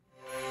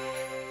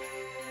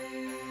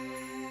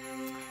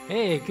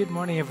Hey, good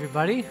morning,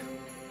 everybody.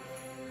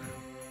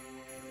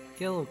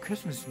 Get a little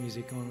Christmas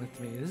music going with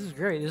me. This is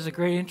great. This is a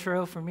great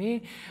intro for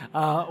me.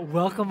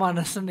 Welcome on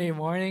a Sunday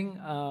morning,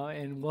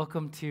 and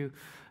welcome to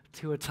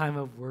a time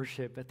of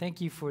worship. But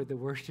thank you for the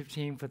worship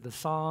team, for the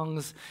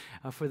songs,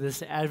 for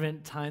this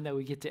Advent time that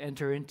we get to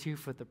enter into,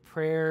 for the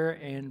prayer,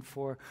 and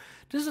for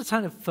just a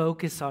time of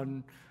focus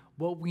on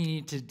what we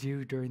need to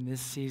do during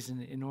this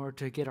season in order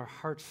to get our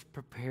hearts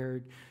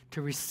prepared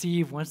to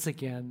receive once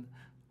again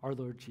our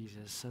Lord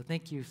Jesus. So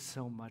thank you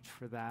so much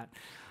for that.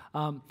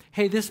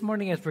 Hey, this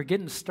morning as we're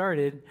getting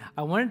started,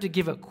 I wanted to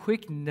give a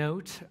quick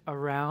note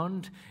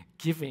around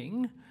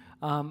giving.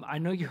 I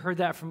know you heard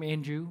that from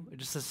Andrew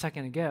just a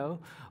second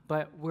ago,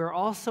 but we're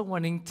also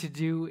wanting to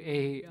do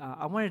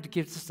I wanted to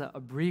give just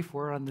a brief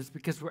word on this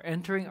because we're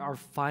entering our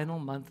final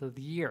month of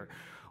the year.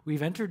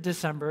 We've entered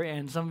December,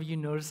 and some of you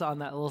noticed on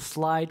that little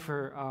slide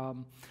for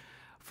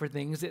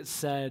things, it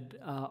said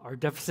our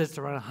deficit's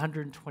around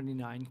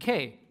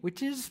 $129K,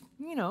 which is,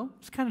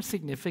 it's kind of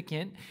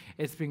significant.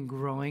 It's been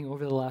growing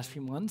over the last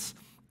few months.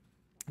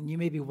 And you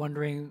may be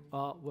wondering,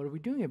 what are we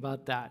doing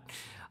about that?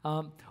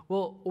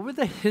 Well, over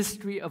the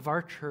history of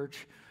our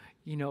church,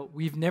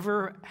 we've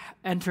never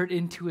entered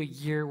into a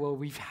year where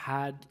we've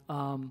had,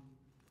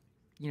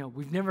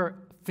 we've never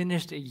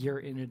finished a year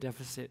in a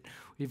deficit.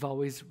 We've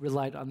always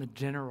relied on the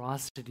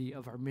generosity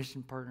of our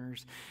mission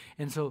partners.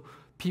 And so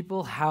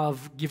people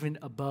have given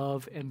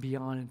above and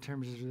beyond in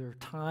terms of their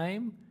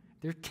time,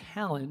 their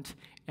talent,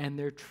 and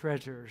their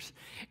treasures.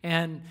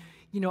 And,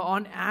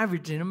 on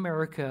average in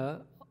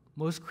America,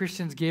 most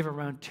Christians gave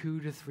around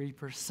 2 to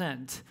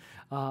 3%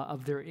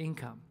 of their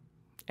income.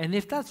 And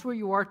if that's where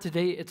you are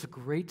today, it's a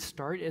great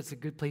start. It's a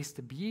good place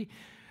to be.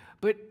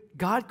 But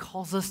God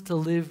calls us to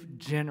live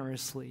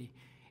generously.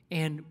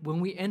 And when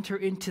we enter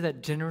into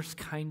that generous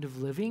kind of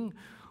living,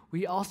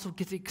 we also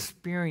get to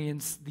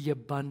experience the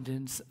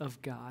abundance of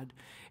God.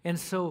 And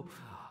so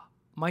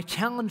my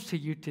challenge to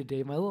you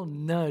today, my little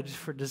nudge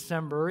for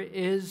December,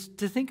 is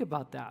to think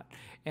about that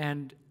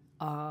and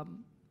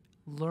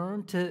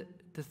learn to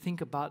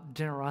think about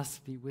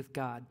generosity with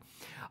God.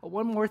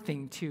 One more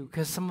thing, too,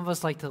 because some of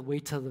us like to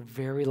wait till the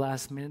very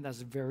last minute.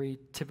 That's very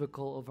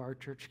typical of our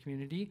church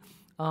community.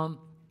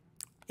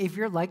 If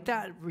you're like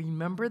that,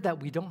 remember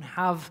that we don't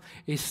have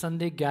a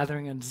Sunday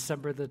gathering on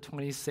December the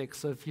 26th.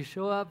 So if you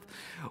show up,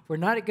 we're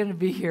not going to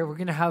be here. We're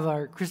going to have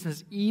our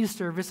Christmas Eve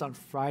service on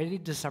Friday,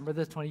 December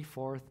the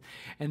 24th,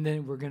 and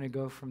then we're going to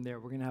go from there.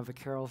 We're going to have a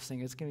carol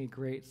sing. It's going to be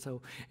great.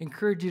 So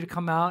encourage you to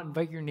come out,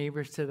 invite your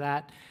neighbors to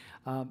that.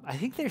 I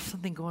think there's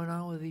something going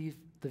on with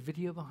the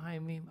video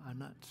behind me. I'm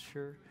not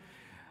sure.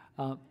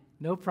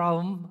 No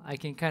problem. I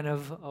can kind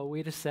of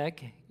wait a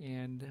sec,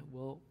 and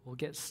we'll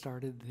get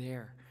started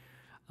there.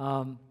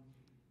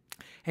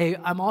 Hey,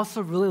 I'm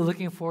also really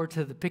looking forward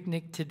to the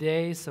picnic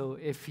today, so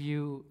if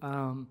you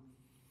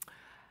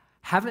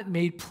haven't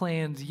made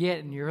plans yet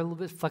and you're a little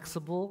bit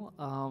flexible,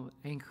 I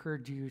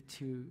encourage you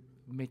to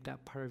make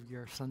that part of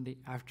your Sunday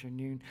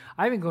afternoon.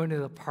 I've been going to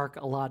the park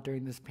a lot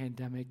during this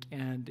pandemic,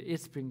 and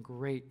it's been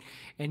great.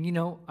 And,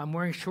 I'm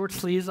wearing short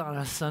sleeves on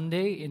a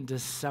Sunday in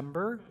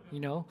December,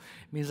 it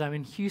means I'm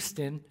in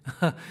Houston.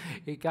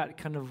 It got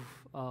kind of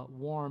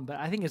warm, but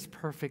I think it's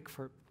perfect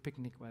for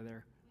picnic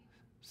weather.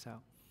 So,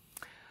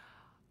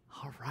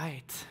 all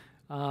right.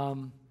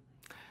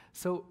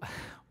 So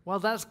while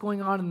that's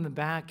going on in the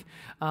back,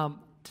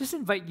 just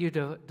invite you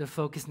to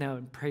focus now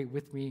and pray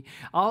with me.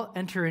 I'll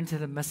enter into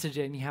the message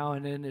anyhow,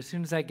 and then as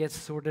soon as that gets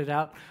sorted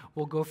out,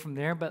 we'll go from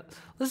there. But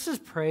let's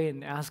just pray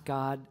and ask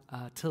God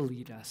to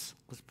lead us.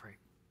 Let's pray.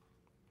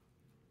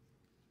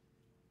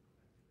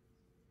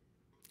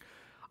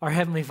 Our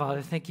Heavenly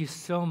Father, thank you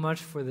so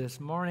much for this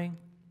morning.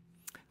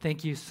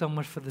 Thank you so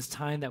much for this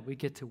time that we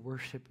get to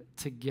worship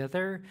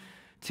together,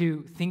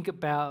 to think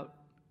about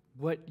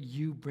what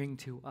you bring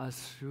to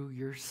us through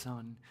your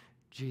Son,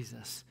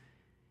 Jesus,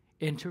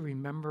 and to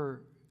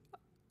remember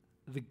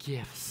the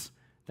gifts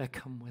that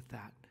come with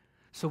that.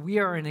 So we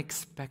are an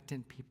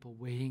expectant people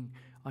waiting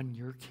on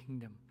your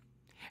kingdom.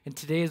 And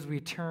today as we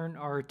turn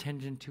our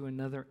attention to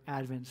another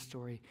Advent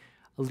story,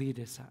 lead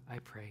us, I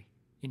pray.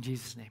 In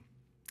Jesus' name,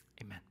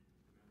 amen.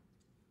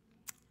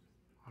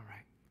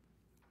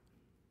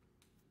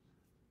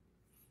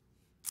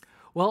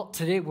 Well,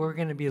 today we're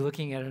going to be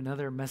looking at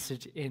another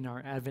message in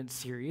our Advent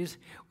series.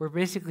 We're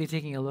basically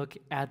taking a look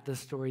at the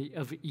story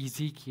of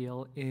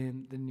Ezekiel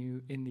in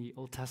the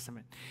Old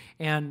Testament.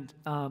 And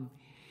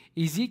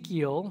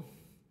Ezekiel,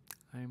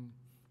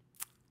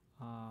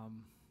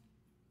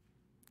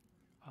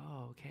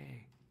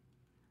 okay.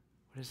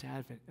 What is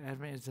Advent?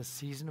 Advent is a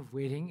season of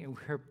waiting, and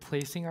we're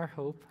placing our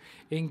hope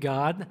in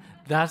God.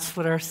 That's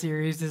what our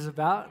series is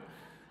about.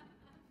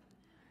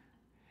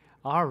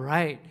 All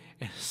right.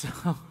 And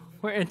so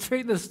we're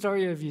entering the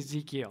story of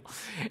Ezekiel.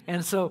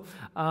 And so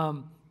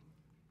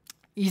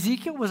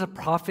Ezekiel was a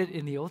prophet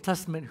in the Old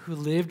Testament who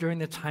lived during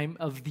the time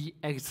of the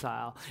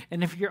exile.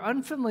 And if you're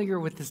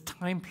unfamiliar with this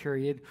time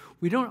period,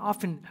 we don't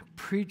often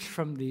preach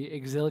from the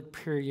exilic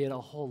period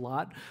a whole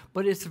lot,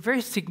 but it's a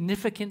very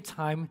significant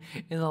time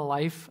in the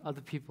life of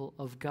the people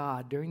of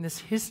God. During this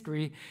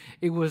history,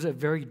 it was a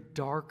very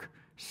dark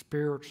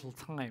spiritual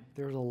time.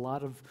 There was a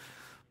lot of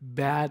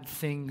bad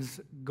things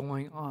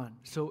going on.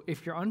 So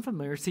if you're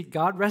unfamiliar, see,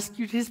 God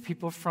rescued his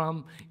people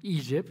from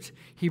Egypt.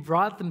 He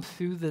brought them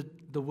through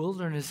the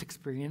wilderness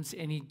experience,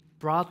 and he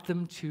brought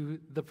them to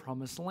the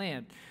promised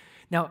land.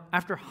 Now,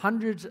 after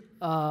hundreds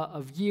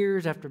of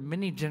years, after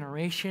many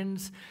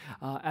generations,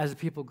 as the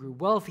people grew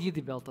wealthy,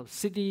 they built up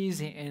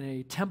cities and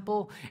a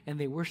temple, and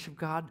they worshiped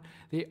God,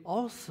 they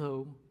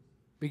also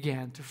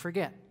began to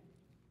forget.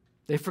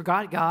 They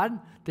forgot God,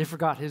 they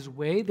forgot his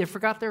way, they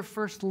forgot their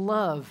first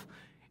love,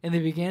 and they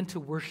began to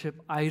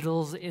worship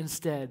idols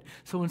instead.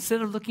 So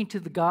instead of looking to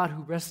the God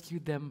who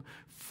rescued them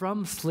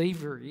from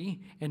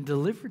slavery and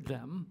delivered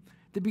them,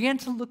 they began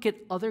to look at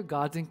other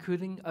gods,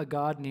 including a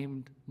god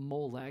named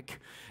Molech.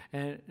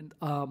 And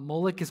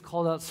Molech is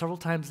called out several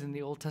times in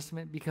the Old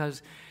Testament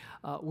because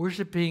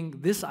worshiping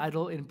this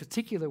idol in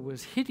particular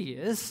was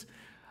hideous.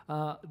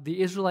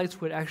 The Israelites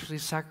would actually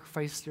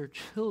sacrifice their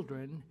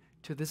children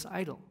to this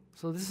idol.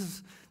 So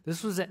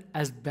this was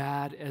as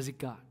bad as it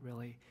got,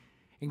 really.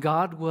 And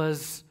God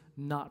was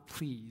not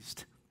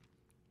pleased.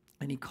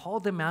 And he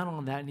called them out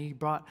on that, and he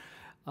brought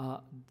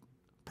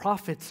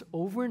prophets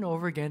over and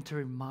over again to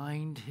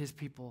remind his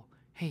people,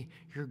 hey,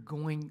 you're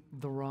going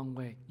the wrong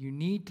way. You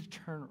need to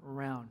turn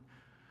around.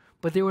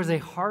 But there was a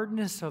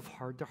hardness of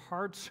heart. Their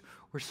hearts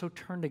were so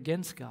turned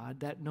against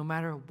God that no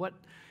matter what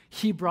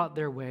he brought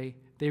their way,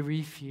 they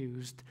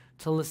refused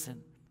to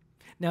listen.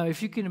 Now,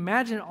 if you can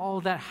imagine all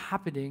of that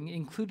happening,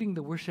 including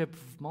the worship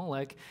of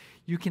Molech,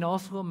 you can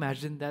also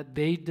imagine that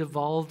they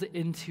devolved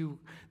into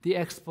the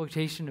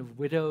exploitation of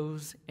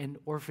widows and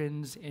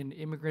orphans and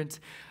immigrants.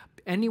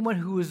 Anyone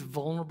who was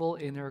vulnerable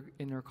in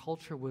their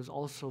culture was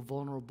also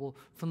vulnerable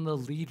from the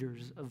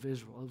leaders of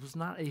Israel. It was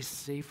not a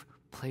safe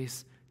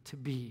place to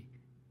be.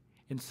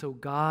 And so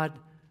God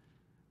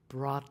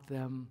brought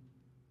them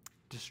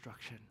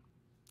destruction.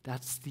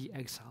 That's the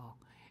exile.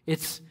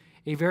 It's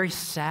a very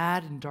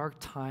sad and dark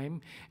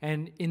time,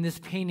 and in this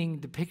painting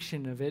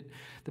depiction of it,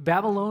 the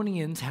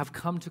Babylonians have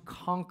come to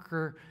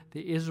conquer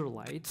the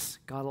Israelites.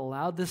 God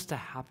allowed this to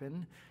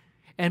happen,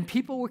 and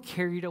people were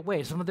carried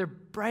away. Some of their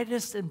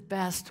brightest and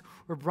best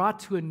were brought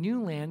to a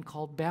new land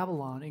called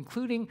Babylon,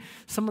 including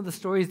some of the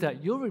stories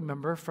that you'll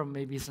remember from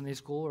maybe Sunday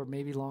school or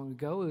maybe long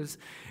ago. It was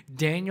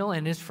Daniel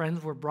and his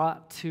friends were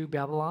brought to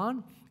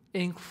Babylon,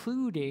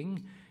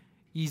 including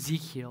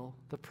Ezekiel,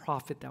 the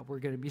prophet that we're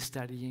going to be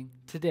studying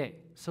today.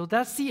 So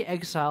that's the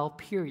exile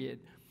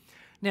period.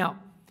 Now,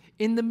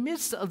 in the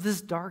midst of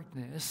this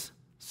darkness,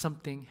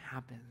 something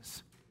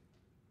happens.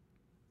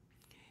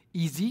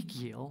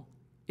 Ezekiel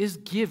is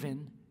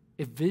given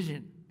a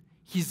vision.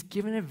 He's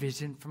given a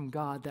vision from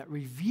God that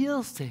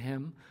reveals to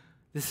him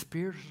the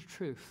spiritual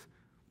truth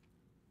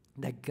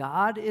that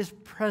God is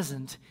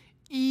present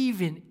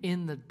even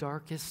in the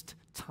darkest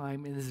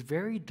time, in this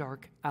very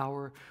dark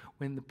hour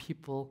when the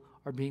people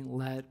are being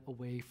led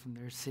away from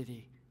their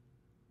city.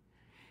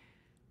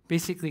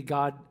 Basically,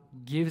 God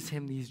gives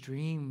him these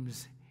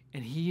dreams,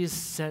 and he is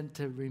sent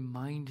to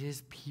remind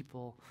his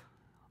people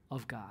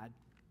of God.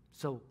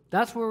 So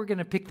that's where we're going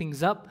to pick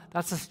things up.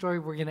 That's the story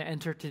we're going to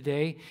enter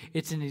today.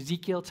 It's in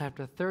Ezekiel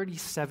chapter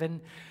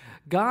 37.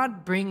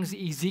 God brings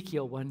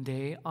Ezekiel one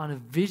day on a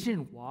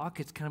vision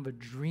walk. It's kind of a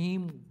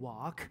dream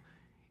walk.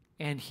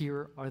 And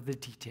here are the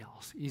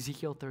details.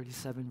 Ezekiel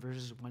 37,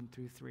 verses 1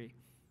 through 3.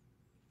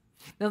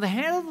 Now the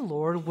hand of the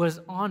Lord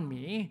was on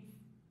me,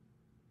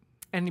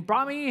 and he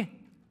brought me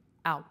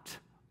out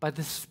by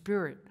the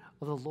Spirit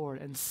of the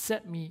Lord and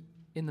set me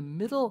in the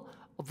middle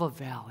of a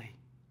valley,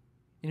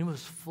 and it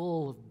was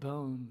full of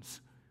bones.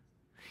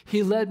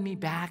 He led me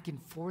back and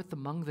forth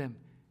among them,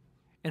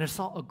 and I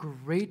saw a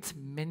great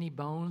many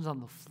bones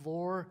on the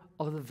floor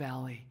of the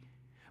valley,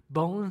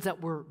 bones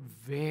that were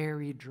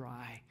very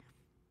dry.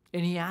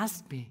 And he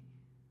asked me,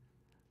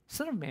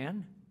 Son of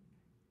man,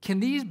 can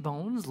these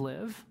bones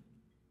live?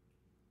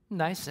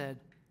 And I said,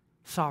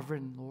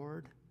 Sovereign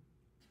Lord,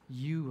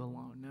 you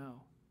alone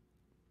know.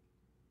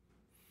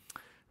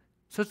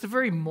 So it's a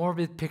very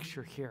morbid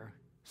picture here.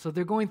 So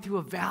they're going through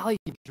a valley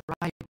of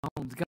dry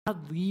bones.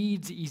 God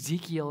leads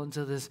Ezekiel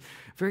into this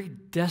very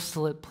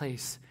desolate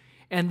place.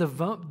 And the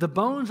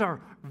bones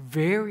are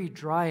very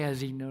dry, as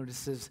he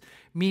notices,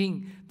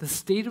 meaning the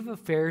state of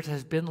affairs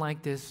has been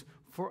like this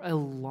for a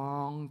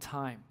long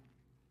time.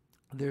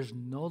 There's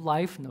no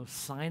life, no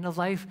sign of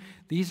life.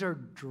 These are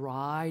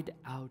dried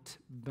out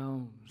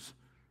bones.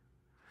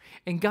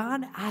 And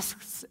God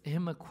asks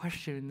him a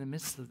question in the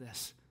midst of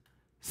this.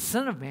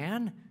 Son of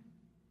man,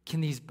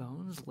 can these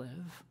bones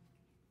live?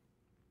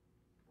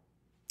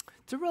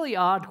 It's a really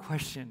odd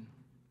question.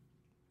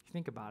 If you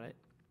think about it.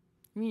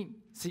 I mean,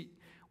 see,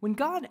 when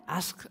God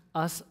asks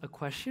us a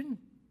question,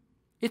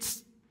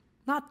 it's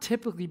Not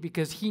typically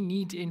because he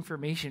needs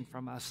information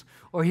from us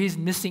or he's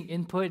missing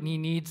input and he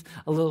needs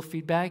a little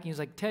feedback. And he's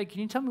like, Ted, can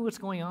you tell me what's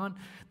going on?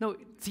 No,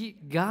 see,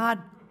 God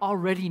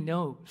already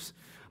knows.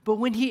 But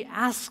when he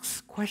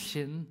asks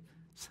questions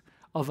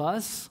of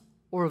us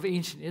or of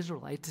ancient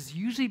Israelites, it's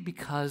usually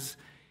because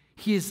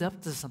he is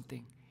up to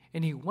something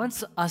and he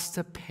wants us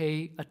to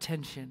pay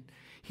attention.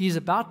 He's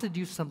about to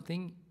do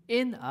something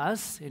in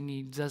us and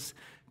needs us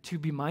to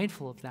be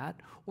mindful of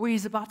that, or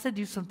he's about to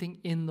do something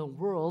in the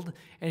world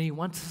and he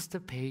wants us to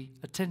pay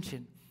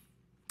attention.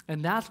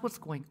 And that's what's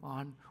going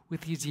on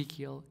with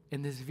Ezekiel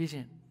in this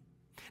vision.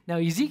 Now,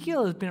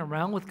 Ezekiel has been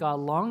around with God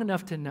long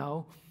enough to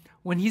know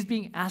when he's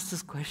being asked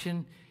this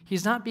question,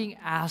 he's not being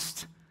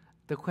asked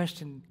the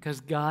question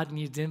because God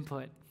needs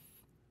input.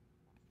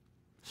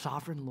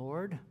 Sovereign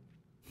Lord,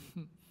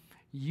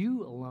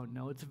 you alone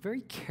know. It's a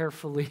very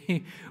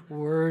carefully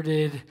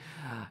worded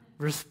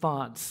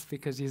response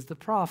because he's the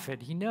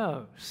prophet. He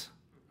knows.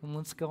 And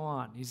let's go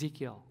on.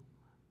 Ezekiel,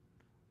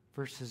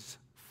 verses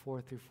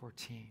 4 through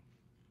 14.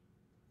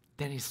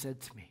 Then he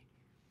said to me,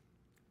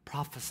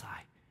 prophesy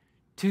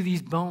to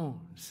these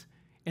bones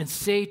and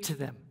say to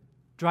them,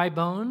 dry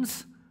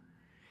bones,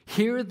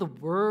 hear the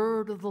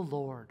word of the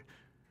Lord.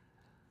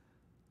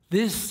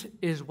 This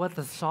is what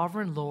the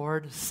sovereign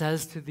Lord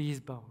says to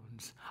these bones.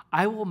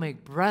 I will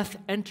make breath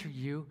enter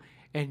you,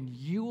 and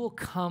you will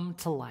come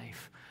to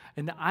life.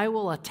 And I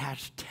will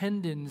attach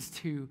tendons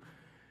to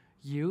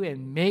you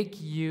and make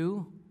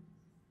you.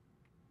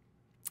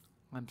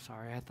 I'm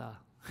sorry, I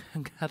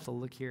have to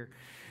look here.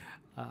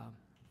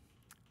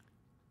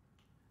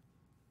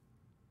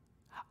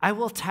 I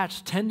will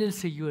attach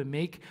tendons to you and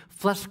make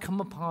flesh come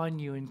upon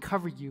you and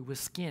cover you with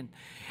skin.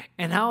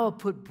 And I will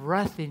put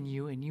breath in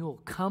you, and you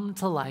will come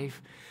to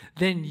life.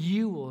 Then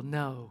you will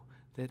know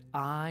that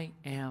I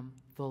am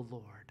the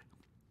Lord.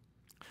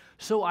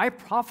 So I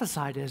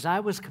prophesied as I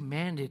was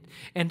commanded,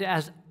 and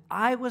as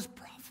I was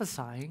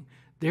prophesying,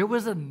 there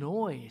was a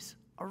noise,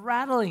 a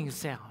rattling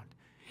sound,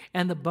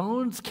 and the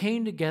bones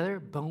came together,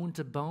 bone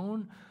to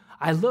bone.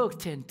 I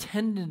looked, and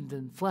tendons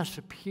and flesh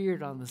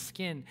appeared on the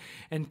skin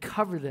and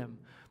covered them,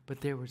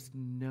 but there was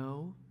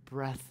no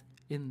breath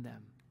in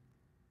them.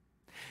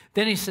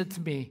 Then he said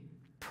to me,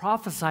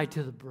 prophesy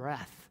to the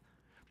breath.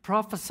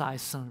 Prophesy,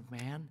 Son of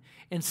Man,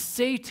 and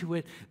say to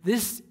it,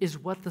 this is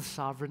what the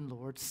sovereign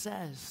Lord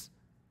says.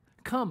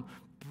 Come,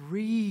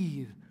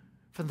 breathe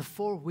from the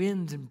four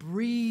winds and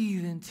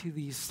breathe into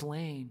these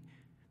slain,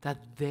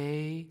 that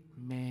they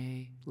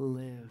may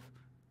live.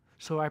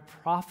 So I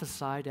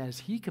prophesied as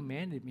he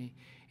commanded me,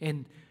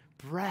 and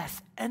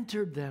breath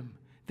entered them.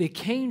 They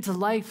came to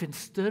life and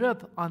stood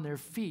up on their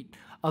feet,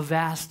 a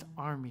vast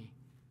army.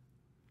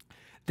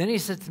 Then he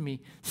said to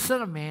me,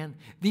 Son of man,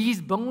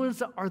 these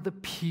bones are the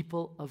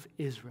people of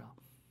Israel.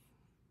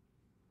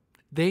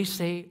 They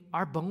say,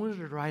 our bones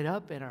are dried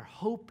up and our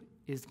hope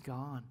is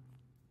gone.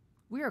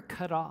 We are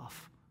cut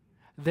off.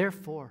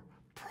 Therefore,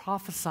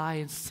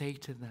 prophesy and say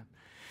to them,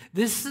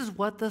 this is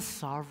what the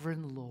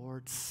sovereign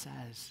Lord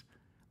says.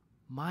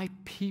 My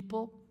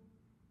people,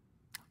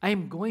 I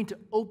am going to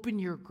open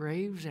your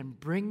graves and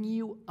bring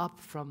you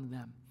up from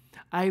them.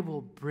 I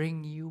will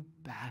bring you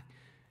back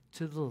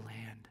to the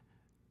land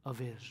of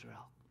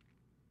Israel.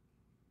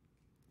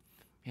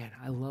 Man,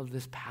 I love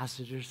this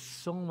passage. There's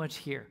so much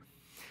here.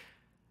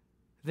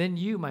 Then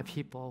you, my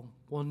people,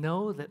 will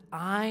know that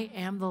I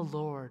am the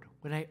Lord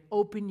when I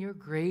open your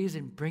graves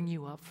and bring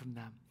you up from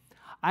them.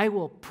 I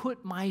will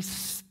put my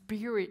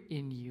spirit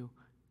in you,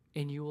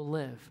 and you will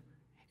live.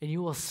 And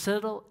you will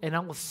settle, and I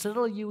will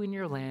settle you in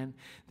your land.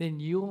 Then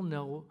you will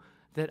know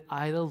that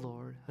I, the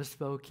Lord, have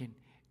spoken,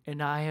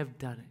 and I have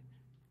done it,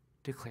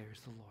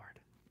 declares the Lord.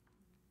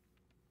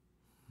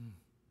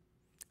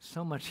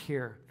 So much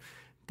here.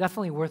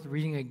 Definitely worth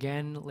reading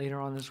again later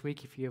on this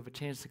week if you have a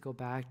chance to go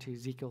back to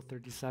Ezekiel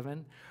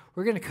 37.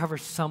 We're going to cover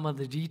some of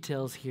the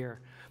details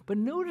here. But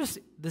notice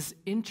this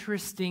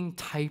interesting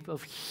type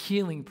of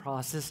healing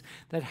process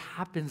that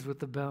happens with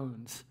the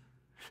bones.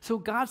 So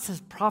God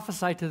says,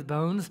 prophesy to the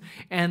bones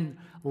and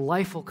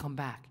life will come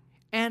back.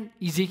 And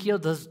Ezekiel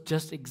does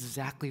just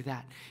exactly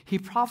that. He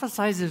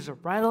prophesies there's a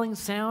rattling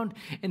sound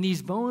and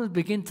these bones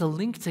begin to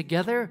link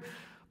together,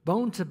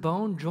 bone to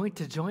bone, joint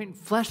to joint.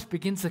 Flesh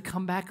begins to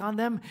come back on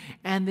them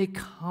and they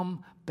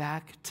come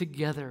back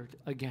together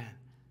again.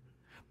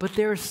 But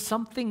there is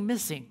something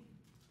missing.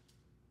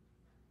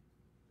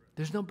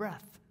 There's no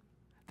breath.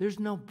 There's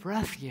no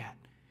breath yet.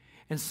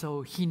 And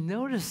so he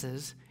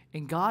notices,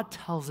 and God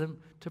tells him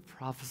to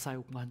prophesy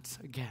once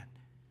again.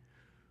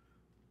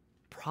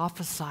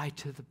 Prophesy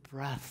to the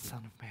breath, Son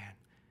of Man.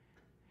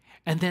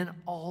 And then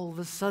all of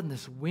a sudden,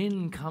 this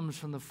wind comes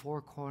from the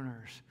four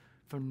corners,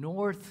 from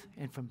north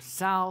and from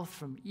south,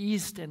 from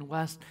east and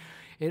west.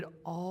 It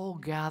all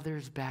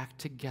gathers back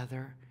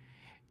together,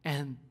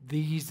 and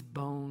these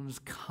bones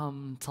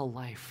come to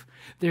life.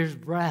 There's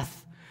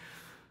breath,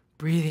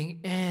 breathing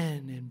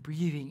in and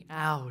breathing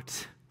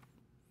out.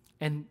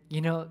 And,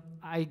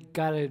 I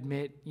got to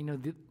admit,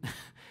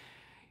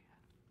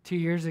 2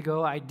 years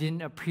ago, I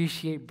didn't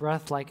appreciate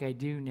breath like I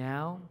do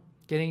now.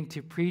 getting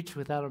to preach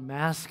without a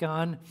mask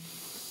on,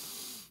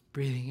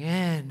 breathing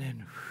in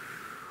and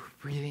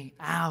breathing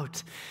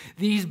out.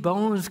 These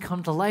bones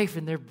come to life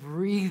and they're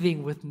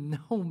breathing with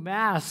no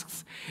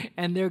masks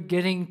and they're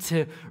getting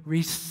to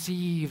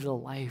receive the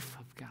life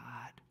of God.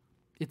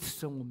 It's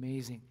so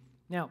amazing.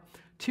 Now,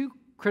 two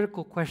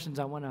critical questions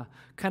I want to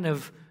kind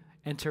of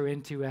enter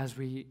into as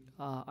we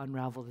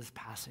unravel this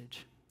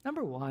passage.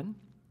 Number one,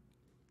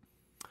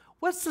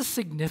 what's the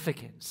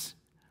significance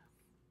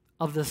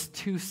of this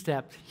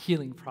two-step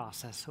healing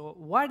process? So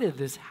why did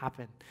this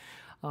happen?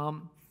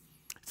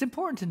 It's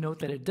important to note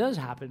that it does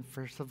happen,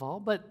 first of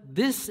all, but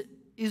this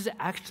is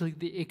actually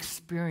the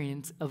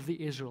experience of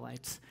the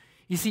Israelites.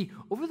 You see,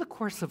 over the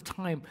course of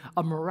time,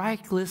 a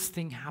miraculous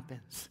thing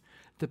happens.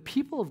 The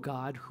people of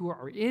God who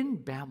are in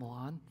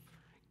Babylon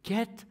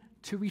get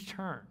to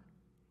return.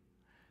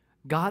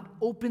 God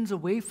opens a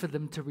way for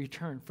them to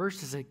return.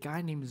 First is a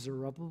guy named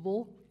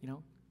Zerubbabel,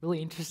 really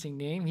interesting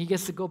name. He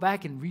gets to go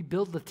back and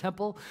rebuild the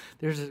temple.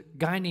 There's a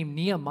guy named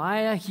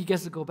Nehemiah. He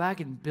gets to go back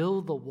and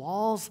build the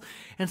walls.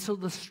 And so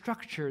the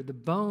structure, the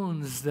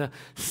bones, the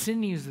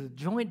sinews, the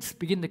joints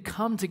begin to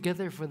come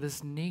together for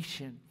this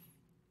nation.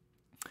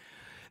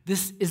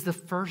 This is the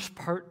first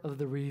part of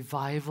the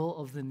revival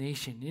of the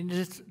nation. It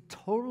is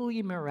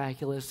totally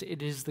miraculous.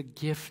 It is the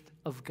gift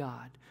of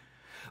God.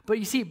 But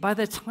you see, by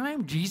the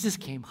time Jesus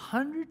came,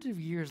 hundreds of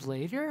years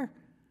later,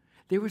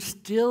 there was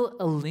still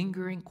a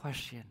lingering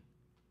question.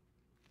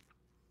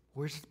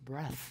 Where's the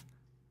breath?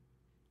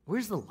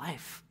 Where's the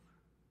life?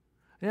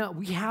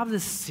 We have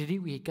this city,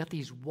 we got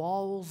these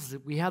walls,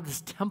 we have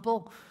this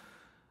temple,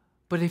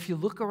 but if you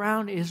look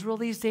around Israel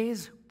these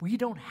days, we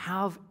don't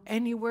have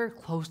anywhere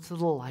close to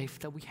the life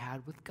that we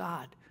had with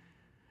God.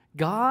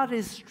 God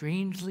is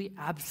strangely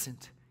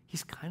absent.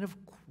 He's kind of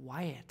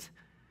quiet.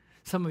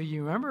 Some of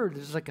you remember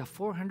there's like a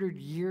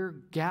 400-year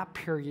gap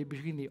period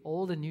between the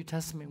Old and New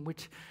Testament in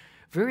which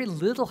very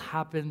little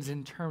happens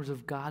in terms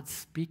of God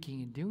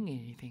speaking and doing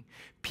anything.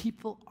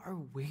 People are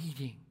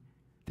waiting.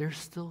 They're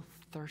still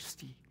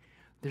thirsty.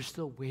 They're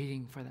still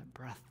waiting for that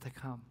breath to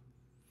come.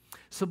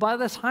 So by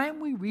the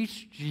time we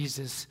reach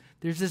Jesus,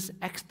 there's this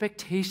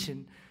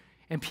expectation,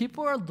 and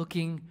people are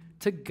looking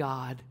to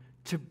God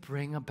to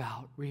bring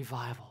about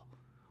revival.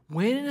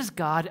 When is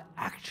God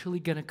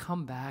actually going to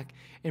come back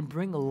and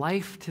bring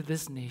life to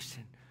this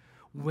nation?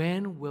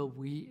 When will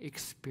we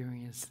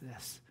experience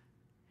this?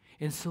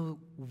 And so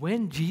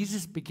when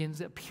Jesus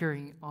begins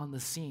appearing on the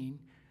scene,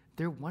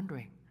 they're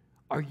wondering,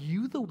 are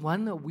you the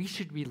one that we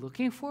should be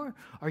looking for?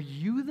 Are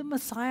you the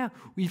Messiah?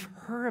 We've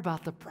heard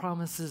about the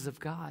promises of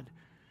God,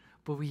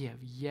 but we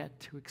have yet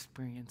to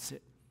experience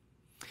it.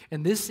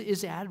 And this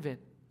is Advent,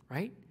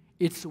 right?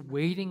 It's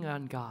waiting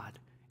on God.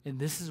 And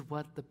this is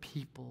what the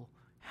people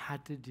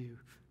had to do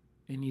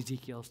in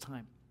Ezekiel's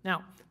time.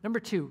 Now, number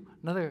two,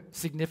 another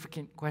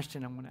significant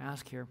question I want to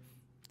ask here.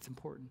 It's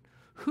important.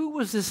 Who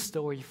was this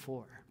story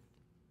for?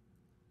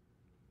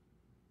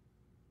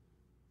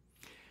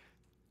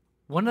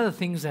 One of the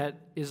things that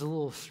is a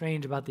little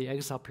strange about the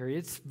exile period,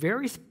 it's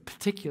very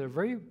particular,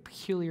 very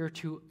peculiar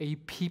to a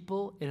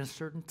people in a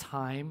certain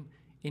time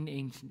in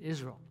ancient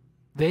Israel.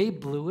 They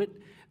blew it.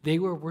 They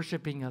were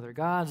worshiping other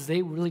gods.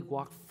 They really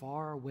walked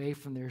far away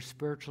from their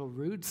spiritual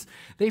roots.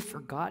 They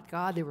forgot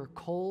God. They were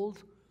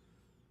cold.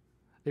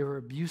 They were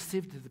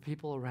abusive to the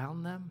people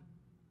around them.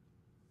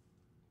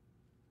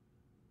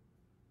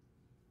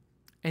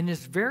 And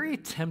it's very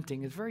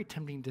tempting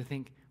to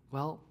think,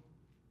 well,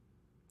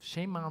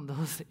 shame on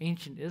those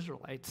ancient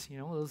Israelites,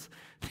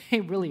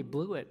 they really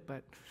blew it,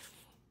 but,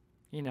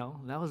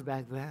 that was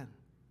back then.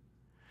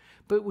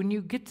 But when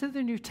you get to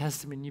the New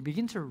Testament, you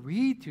begin to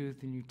read through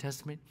the New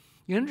Testament,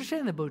 you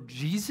understand that both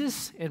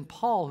Jesus and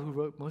Paul, who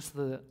wrote most of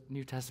the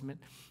New Testament,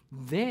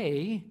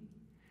 they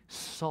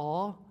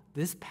saw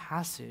this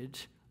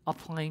passage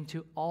applying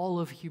to all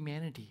of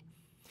humanity.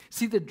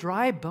 See, the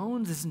dry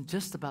bones isn't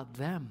just about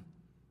them.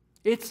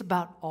 It's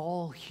about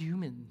all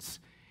humans.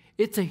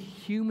 It's a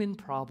human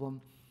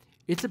problem.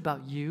 It's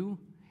about you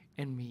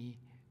and me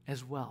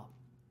as well.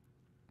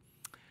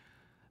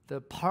 The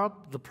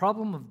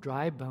problem of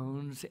dry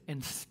bones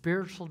and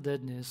spiritual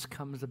deadness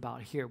comes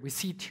about here. We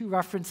see two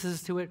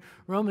references to it.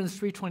 Romans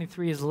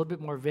 3:23 is a little bit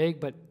more vague,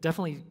 but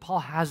definitely Paul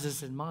has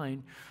this in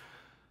mind.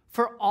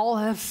 For all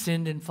have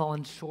sinned and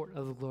fallen short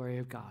of the glory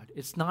of God.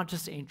 It's not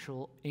just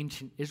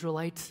ancient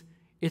Israelites.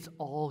 It's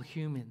all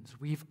humans.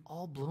 We've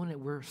all blown it.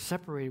 We're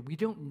separated. We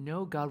don't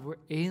know God. We're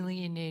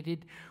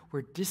alienated.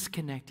 We're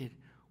disconnected.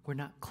 We're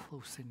not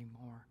close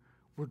anymore.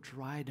 We're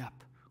dried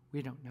up.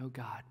 We don't know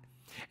God.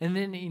 And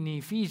then in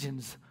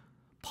Ephesians,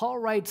 Paul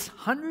writes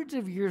hundreds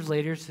of years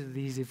later to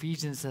these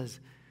Ephesians, says,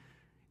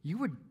 you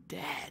were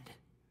dead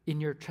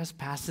in your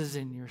trespasses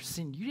and your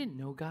sin. You didn't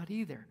know God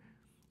either.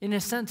 In a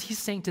sense, he's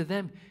saying to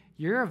them,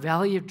 you're a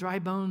valley of dry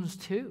bones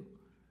too.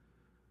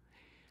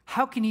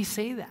 How can he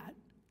say that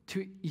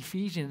to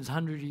Ephesians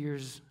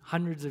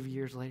hundreds of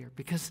years later?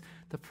 Because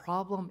the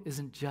problem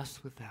isn't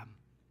just with them.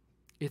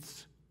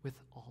 It's with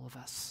all of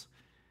us.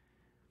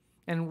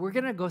 And we're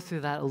going to go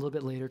through that a little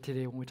bit later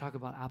today when we talk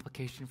about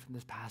application from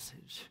this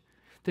passage.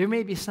 There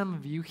may be some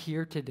of you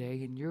here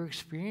today, and your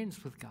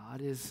experience with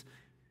God is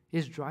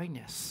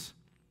dryness.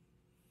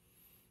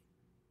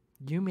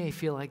 You may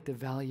feel like the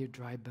valley of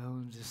dry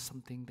bones is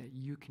something that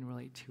you can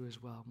relate to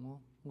as well.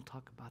 We'll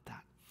talk about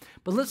that.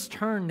 But let's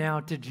turn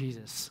now to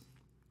Jesus.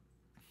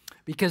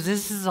 Because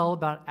this is all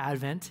about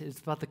Advent. It's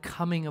about the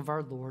coming of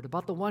our Lord,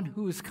 about the one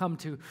who has come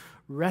to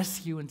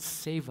rescue and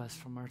save us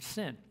from our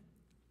sin.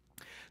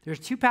 There's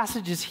two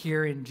passages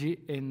here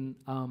in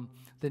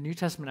the New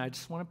Testament I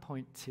just want to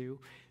point to.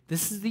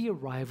 This is the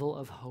arrival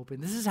of hope,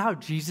 and this is how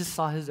Jesus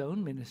saw his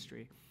own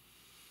ministry.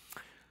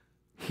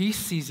 He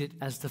sees it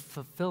as the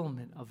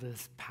fulfillment of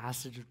this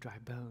passage of dry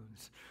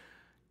bones.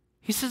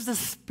 He says the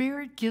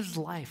Spirit gives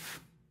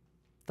life.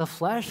 The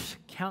flesh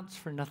counts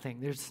for nothing.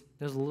 There's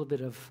a little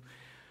bit of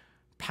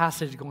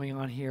passage going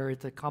on here.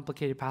 It's a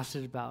complicated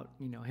passage about,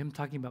 him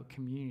talking about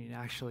communion,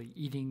 actually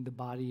eating the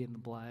body and the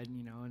blood,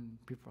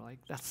 and people are like,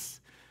 it's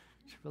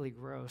really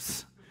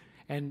gross.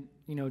 And,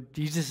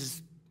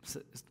 Jesus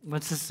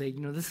wants to say,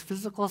 this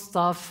physical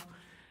stuff,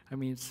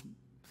 it's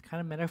kind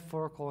of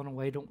metaphorical in a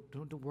way.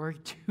 Don't worry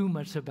too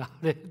much about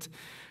it.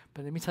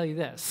 But let me tell you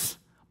this.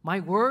 My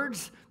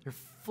words, they're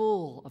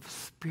full of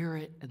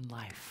spirit and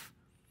life.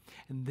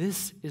 And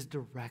this is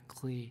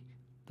directly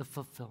the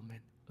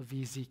fulfillment of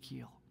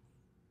Ezekiel.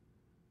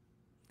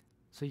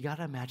 So you got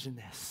to imagine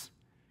this.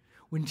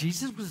 When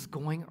Jesus was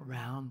going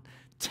around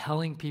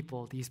telling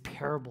people these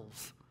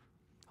parables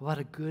about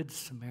a good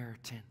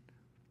Samaritan,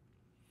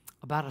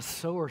 about a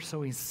sower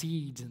sowing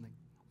seeds in the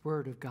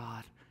Word of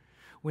God,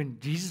 when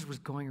Jesus was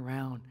going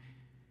around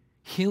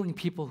healing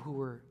people who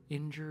were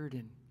injured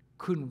and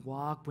couldn't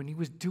walk, when he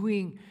was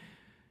doing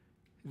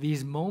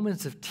these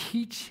moments of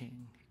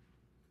teaching,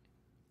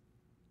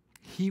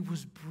 he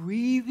was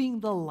breathing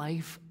the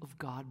life of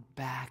God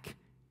back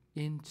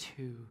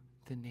into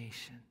the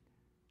nation.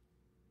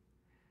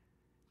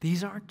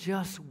 These aren't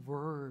just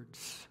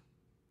words.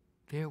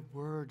 They're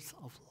words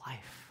of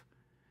life.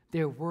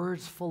 They're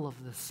words full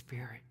of the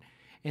Spirit.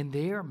 And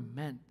they are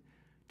meant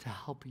to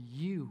help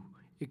you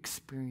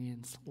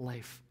experience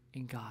life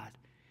in God.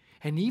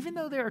 And even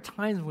though there are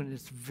times when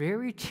it's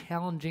very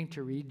challenging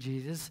to read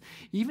Jesus,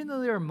 even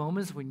though there are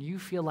moments when you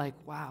feel like,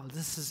 wow,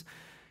 this is,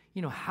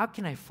 how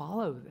can I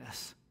follow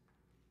this?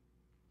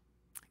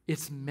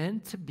 It's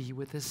meant to be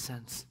with a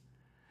sense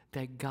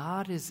that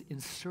God is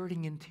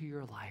inserting into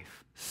your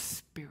life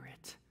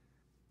spirit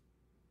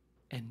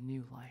and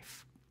new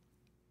life.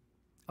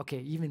 Okay,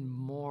 even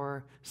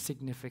more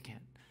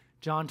significant.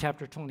 John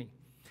chapter 20.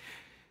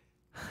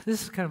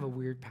 This is kind of a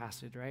weird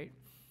passage, right?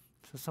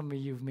 So some of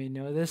you may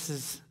know this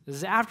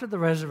is after the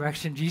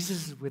resurrection.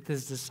 Jesus is with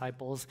his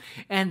disciples,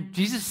 and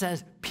Jesus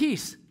says,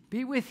 "Peace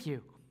be with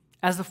you.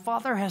 As the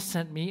Father has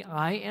sent me,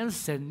 I am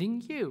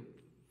sending you."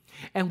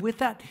 And with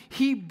that,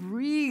 he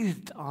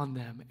breathed on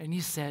them, and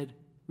he said,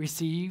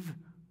 "Receive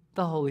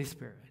the Holy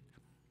Spirit."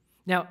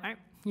 Now,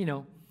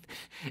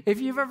 if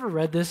you've ever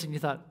read this and you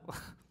thought, well,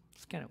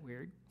 it's kind of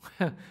weird.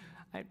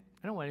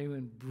 I don't want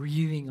anyone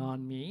breathing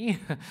on me.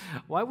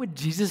 Why would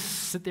Jesus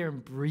sit there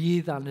and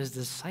breathe on his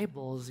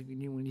disciples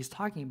when he's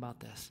talking about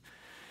this?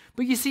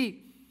 But you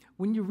see,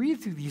 when you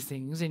read through these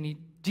things and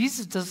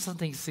Jesus does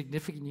something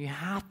significant, you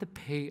have to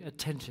pay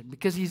attention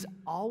because he's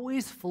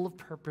always full of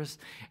purpose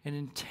and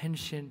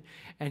intention,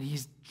 and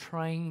he's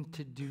trying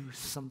to do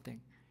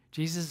something.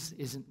 Jesus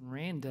isn't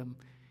random.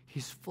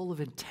 He's full of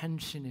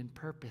intention and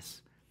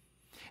purpose.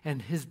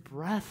 And his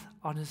breath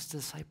on his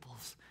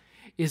disciples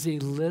is a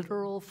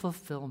literal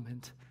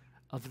fulfillment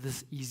of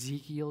this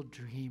Ezekiel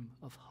dream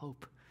of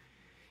hope.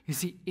 You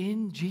see,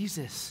 in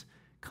Jesus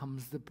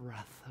comes the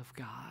breath of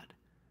God.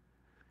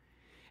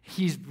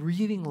 He's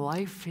breathing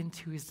life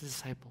into his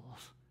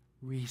disciples.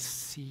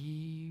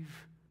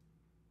 Receive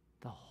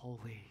the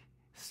Holy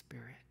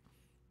Spirit.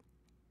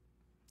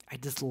 I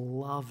just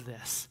love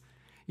this.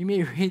 You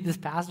may read this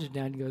passage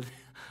now and go,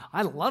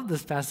 I love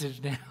this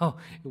passage now.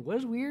 It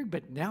was weird,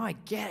 but now I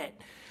get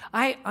it.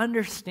 I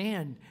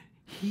understand.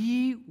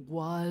 He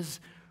was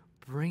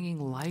bringing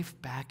life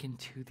back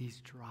into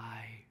these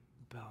dry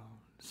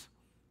bones.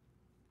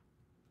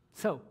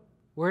 So,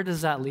 where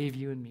does that leave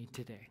you and me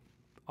today?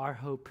 Our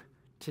hope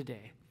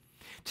today.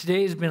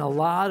 Today has been a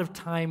lot of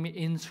time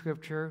in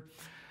Scripture,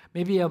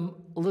 maybe a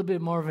little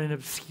bit more of an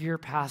obscure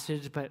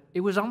passage, but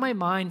it was on my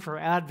mind for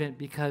Advent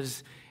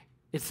because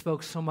it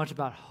spoke so much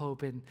about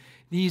hope. And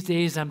these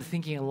days I'm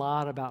thinking a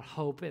lot about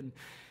hope and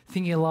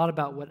thinking a lot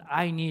about what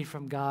I need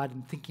from God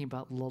and thinking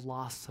about the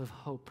loss of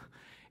hope.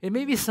 And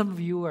maybe some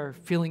of you are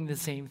feeling the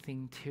same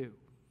thing too.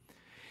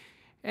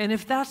 And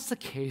if that's the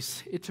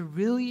case, it's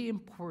really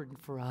important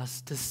for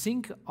us to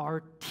sink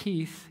our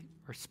teeth,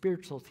 our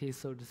spiritual teeth,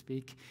 so to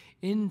speak,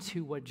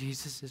 into what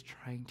Jesus is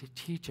trying to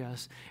teach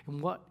us and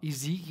what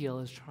Ezekiel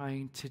is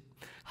trying to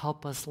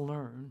help us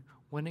learn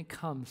when it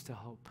comes to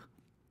hope.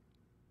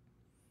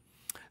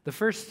 The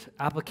first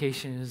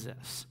application is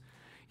this.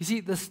 You see,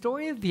 the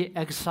story of the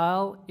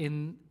exile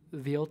in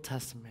the Old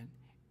Testament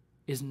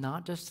is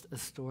not just a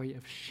story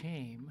of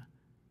shame,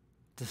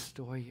 the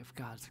story of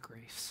God's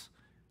grace.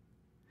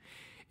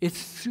 It's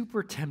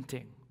super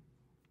tempting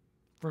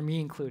for me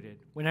included.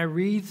 When I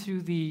read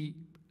through the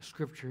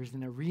scriptures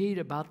and I read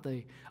about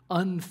the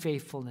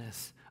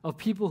unfaithfulness of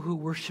people who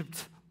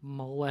worshiped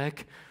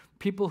Molech,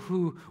 people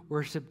who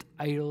worshiped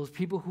idols,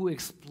 people who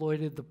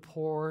exploited the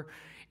poor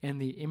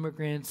and the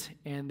immigrants,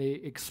 and they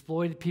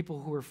exploited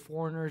people who were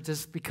foreigners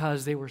just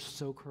because they were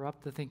so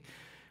corrupt, to think,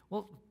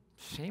 well,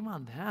 shame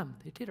on them.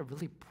 They did a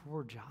really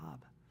poor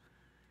job.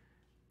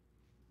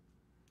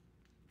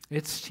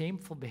 It's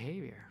shameful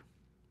behavior.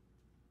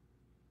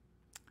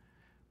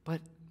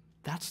 But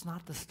that's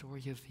not the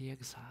story of the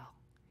exile.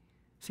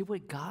 See,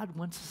 what God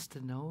wants us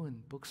to know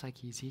in books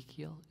like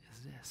Ezekiel is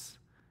this.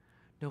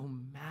 No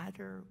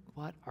matter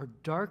what our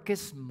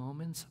darkest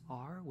moments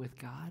are with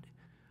God,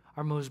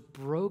 our most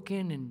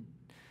broken and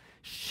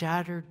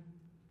shattered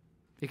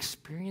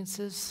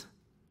experiences,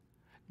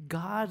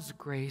 God's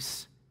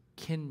grace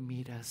can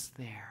meet us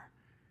there.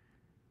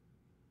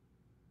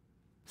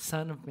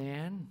 Son of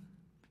man,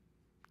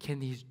 can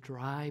these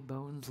dry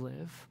bones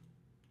live?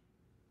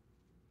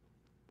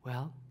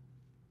 Well,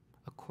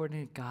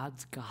 according to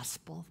God's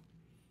gospel,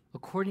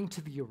 according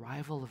to the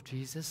arrival of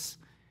Jesus,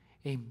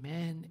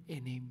 amen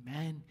and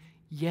amen.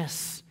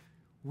 Yes,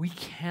 we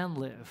can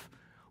live.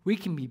 We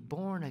can be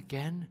born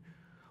again.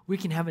 We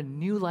can have a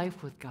new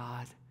life with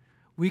God.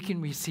 We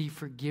can receive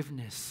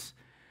forgiveness.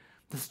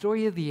 The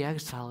story of the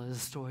exile is a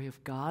story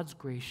of God's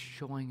grace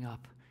showing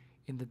up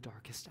in the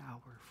darkest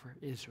hour for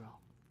Israel.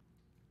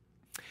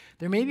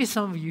 There may be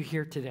some of you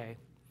here today,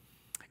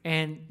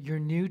 and you're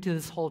new to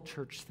this whole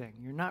church thing.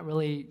 You're not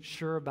really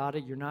sure about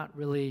it. You're not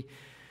really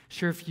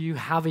sure if you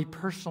have a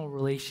personal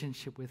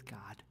relationship with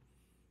God.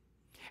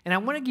 And I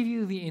want to give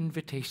you the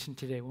invitation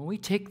today. When we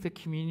take the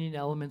communion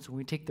elements, when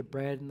we take the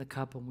bread and the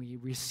cup, and we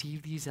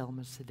receive these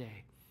elements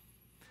today,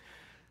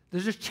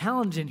 there's a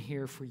challenge in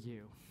here for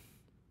you.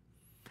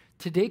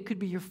 Today could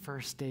be your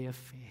first day of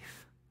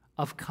faith,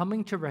 of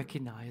coming to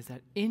recognize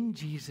that in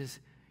Jesus,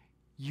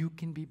 you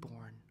can be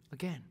born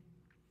again.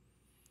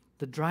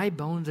 The dry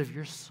bones of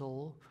your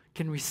soul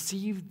can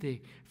receive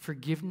the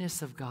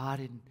forgiveness of God,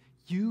 and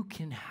you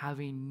can have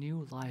a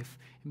new life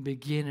and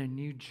begin a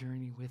new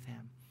journey with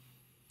Him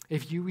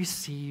if you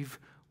receive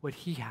what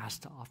He has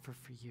to offer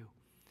for you.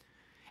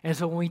 And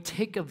so when we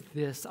take of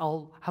this,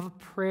 I'll have a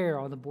prayer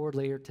on the board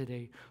later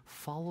today.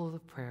 Follow the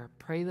prayer,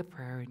 pray the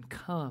prayer, and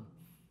come.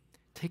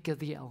 Take of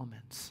the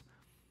elements.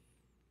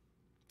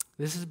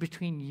 This is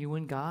between you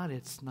and God.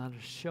 It's not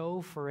a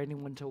show for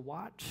anyone to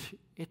watch.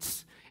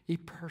 It's a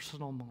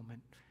personal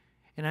moment.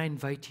 And I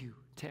invite you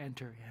to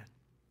enter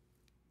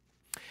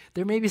in.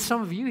 There may be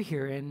some of you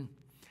here, and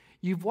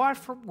you've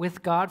walked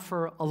with God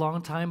for a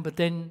long time, but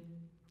then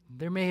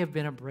there may have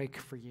been a break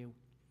for you.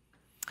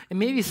 And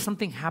maybe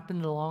something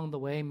happened along the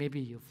way. Maybe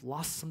you've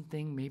lost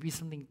something. Maybe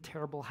something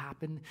terrible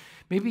happened.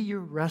 Maybe you're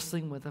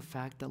wrestling with the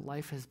fact that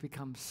life has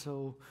become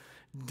so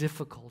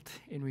difficult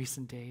in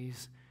recent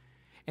days,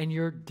 and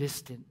you're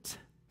distant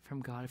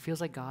from God. It feels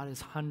like God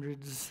is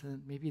hundreds,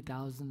 maybe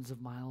thousands of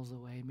miles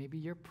away. Maybe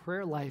your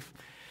prayer life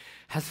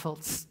has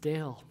felt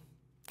stale,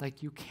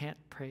 like you can't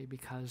pray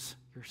because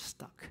you're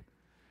stuck.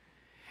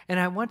 And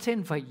I want to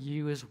invite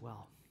you as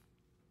well,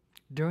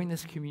 during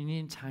this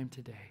communion time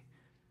today,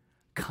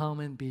 come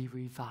and be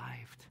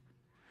revived.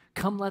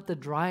 Come, let the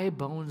dry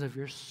bones of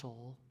your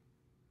soul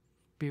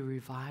be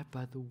revived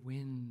by the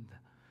wind,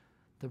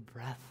 the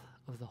breath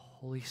of the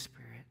Holy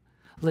Spirit.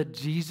 Let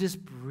Jesus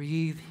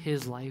breathe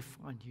His life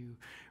on you.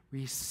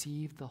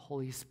 Receive the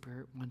Holy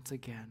Spirit once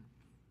again.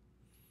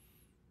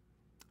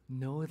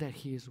 Know that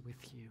He is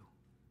with you,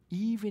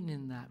 even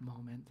in that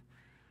moment.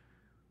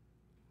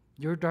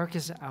 Your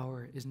darkest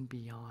hour isn't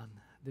beyond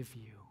the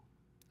view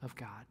of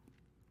God.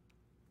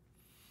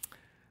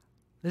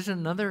 There's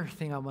another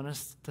thing I want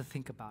us to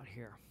think about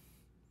here.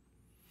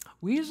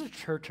 We as a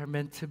church are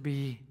meant to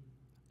be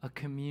a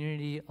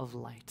community of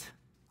light,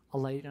 a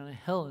light on a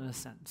hill in a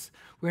sense.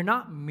 We're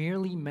not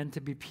merely meant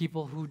to be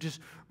people who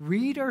just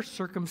read our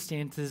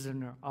circumstances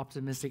and are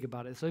optimistic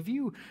about it. So if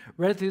you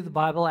read through the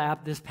Bible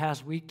app this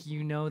past week,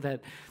 you know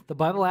that the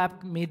Bible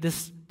app made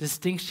this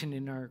distinction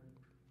in our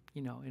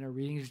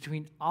readings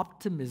between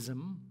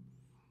optimism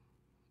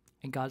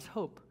and God's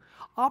hope.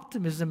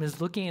 Optimism is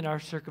looking at our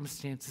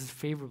circumstances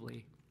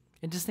favorably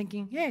and just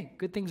thinking, hey,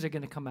 good things are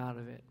going to come out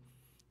of it.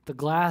 The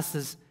glass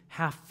is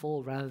half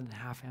full rather than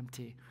half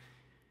empty.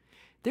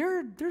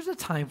 There's a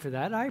time for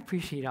that. I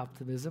appreciate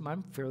optimism.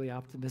 I'm fairly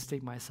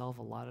optimistic myself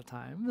a lot of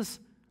times.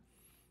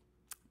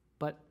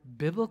 But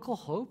biblical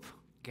hope,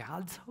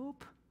 God's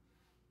hope,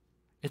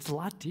 it's a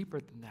lot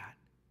deeper than that.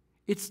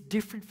 It's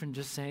different from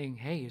just saying,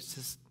 hey,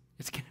 it's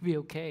going to be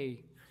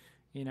okay,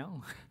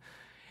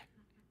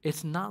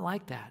 It's not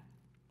like that.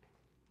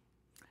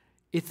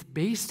 It's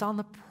based on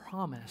the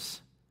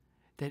promise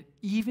that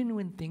even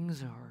when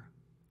things are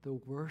the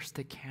worst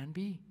they can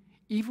be,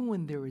 even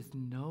when there is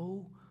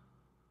no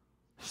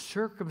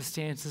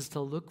circumstances to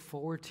look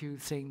forward to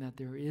saying that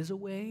there is a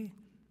way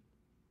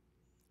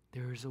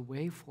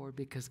forward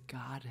because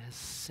God has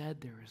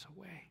said there is a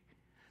way.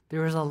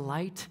 There is a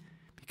light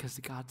because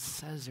God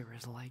says there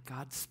is a light.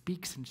 God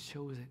speaks and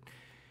shows it.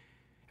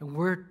 And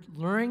we're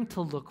learning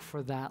to look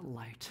for that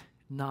light,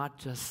 not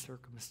just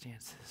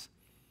circumstances.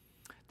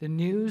 The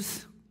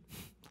news,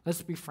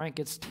 let's be frank,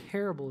 it's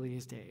terrible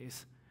these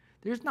days.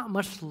 There's not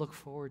much to look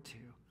forward to.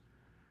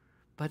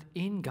 But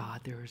in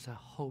God, there is a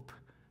hope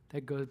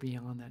that goes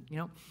beyond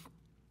that.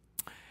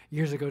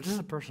 Years ago, just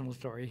a personal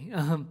story.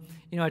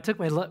 I took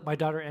my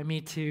daughter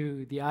Emmy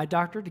to the eye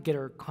doctor to get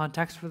her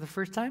contacts for the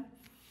first time.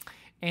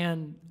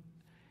 And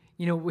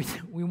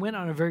we went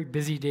on a very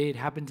busy day. It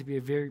happened to be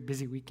a very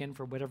busy weekend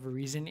for whatever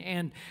reason.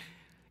 And,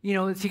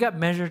 she got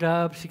measured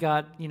up. She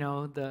got,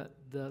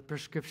 the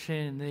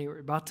prescription, and they were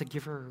about to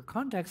give her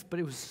contacts, but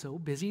it was so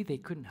busy they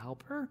couldn't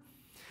help her.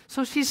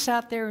 So she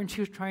sat there, and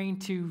she was trying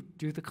to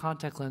do the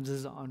contact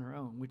lenses on her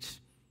own, which,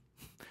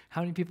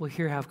 how many people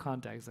here have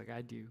contacts like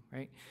I do,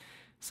 right?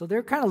 So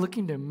they're kind of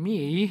looking to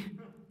me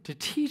to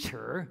teach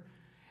her,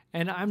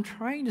 and I'm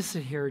trying to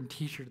sit here and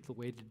teach her the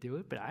way to do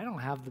it, but I don't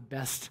have the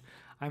best.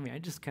 I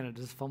just kind of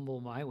just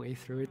fumble my way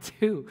through it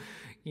too,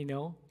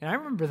 And I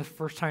remember the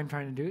first time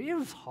trying to do it, it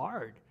was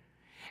hard.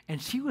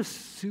 And she was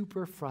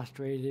super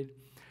frustrated.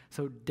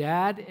 So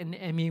Dad and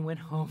Emmy went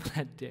home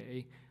that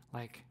day,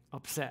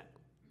 upset.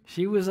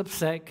 She was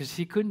upset because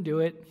she couldn't do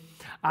it.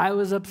 I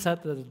was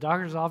upset that the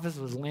doctor's office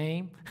was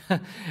lame.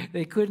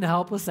 They couldn't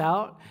help us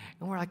out.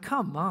 And we're like,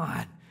 come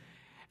on.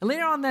 And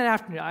later on that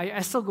afternoon, I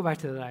still go back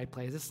to the eye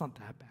place. It's not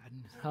that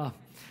bad.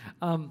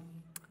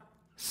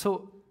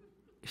 So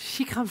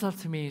she comes up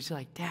to me and she's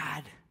like,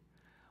 Dad,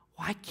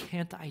 why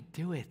can't I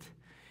do it?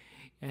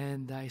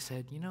 And I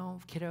said,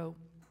 kiddo,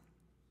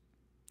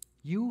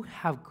 you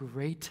have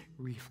great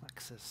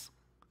reflexes.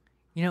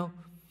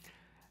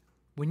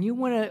 When you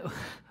want to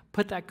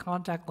put that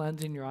contact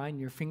lens in your eye and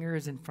your finger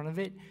is in front of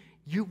it,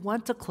 you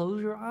want to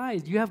close your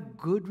eyes. You have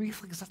good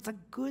reflexes. That's a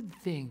good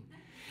thing.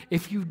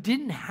 If you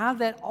didn't have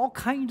that, all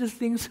kinds of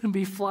things would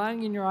be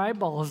flying in your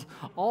eyeballs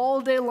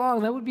all day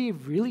long. That would be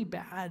really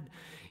bad,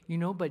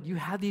 but you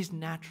have these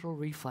natural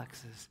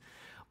reflexes.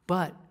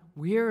 But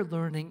we are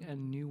learning a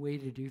new way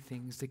to do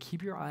things, to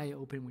keep your eye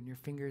open when your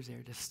finger's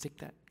there, to stick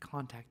that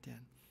contact in.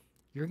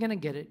 You're going to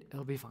get it.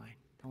 It'll be fine.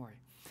 Don't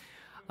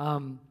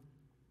worry.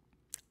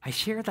 I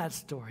share that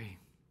story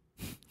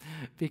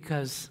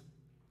because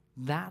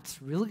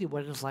that's really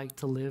what it's like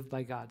to live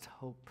by God's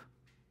hope.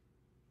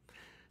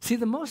 See,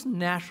 the most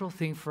natural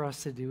thing for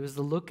us to do is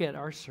to look at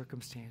our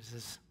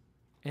circumstances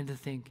and to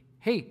think,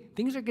 hey,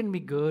 things are going to be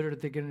good or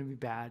they're going to be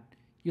bad.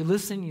 You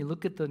listen, you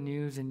look at the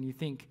news, and you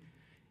think,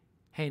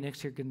 hey,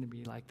 next year going to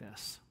be like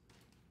this,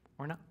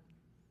 or not.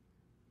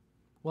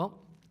 Well,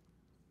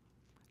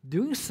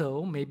 doing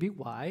so may be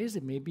wise.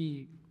 It may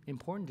be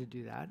important to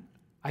do that.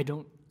 I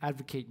don't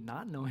advocate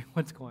not knowing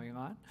what's going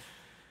on.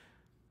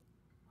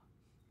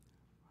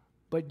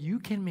 But you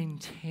can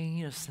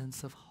maintain a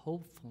sense of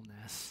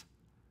hopefulness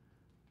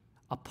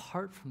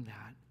apart from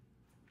that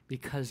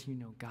because you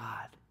know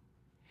God.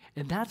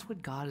 And that's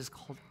what God has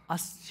called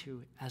us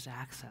to as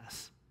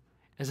Access,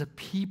 as a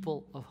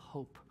people of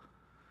hope.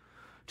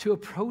 To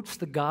approach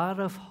the God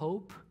of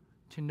hope,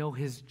 to know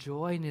his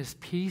joy and his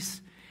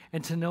peace,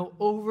 and to know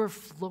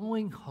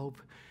overflowing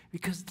hope,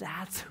 because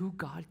that's who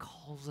God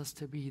calls us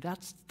to be.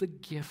 That's the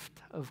gift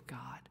of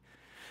God.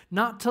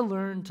 Not to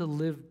learn to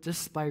live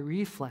just by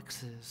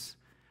reflexes,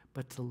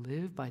 but to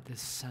live by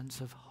this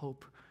sense of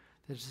hope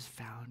that is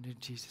found in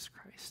Jesus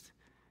Christ.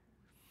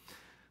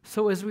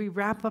 So as we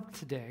wrap up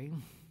today,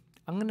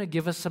 I'm going to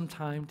give us some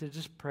time to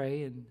just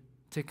pray and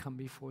to come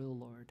before the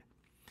Lord.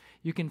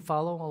 You can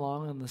follow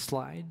along on the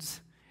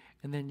slides,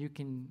 and then you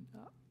can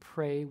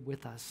pray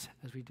with us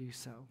as we do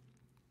so.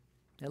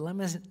 Now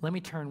let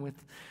me turn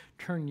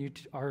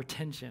our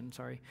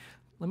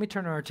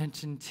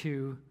attention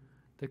to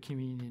the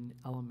communion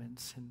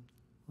elements, and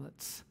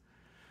let's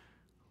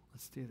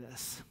do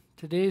this.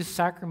 Today's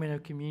sacrament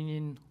of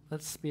communion,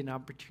 let's be an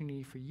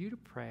opportunity for you to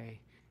pray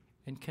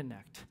and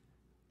connect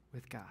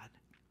with God.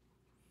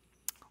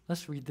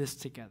 Let's read this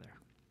together.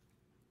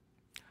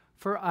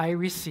 For I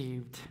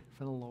received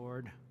from the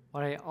Lord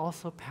what I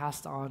also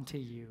passed on to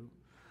you.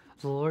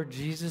 The Lord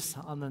Jesus,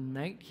 on the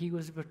night he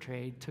was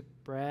betrayed, took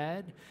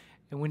bread,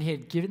 and when he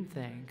had given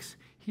thanks,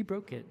 he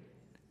broke it,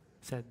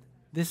 said,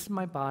 "This is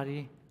my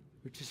body,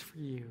 which is for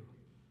you.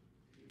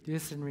 Do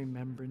this in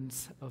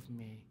remembrance of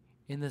me."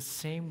 In the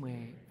same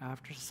way,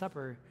 after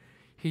supper,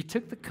 he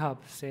took the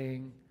cup,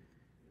 saying,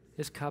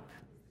 "This cup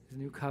is the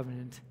new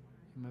covenant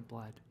in my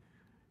blood.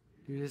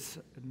 Do this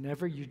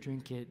whenever you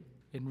drink it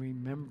in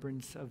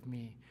remembrance of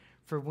me.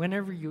 For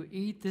whenever you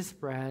eat this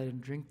bread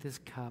and drink this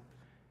cup,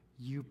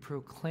 you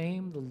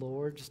proclaim the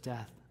Lord's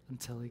death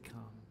until he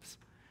comes."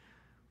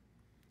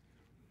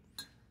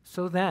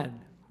 So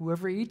then,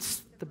 whoever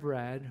eats the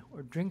bread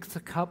or drinks the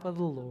cup of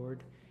the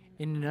Lord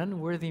in an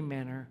unworthy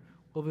manner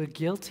will be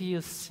guilty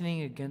of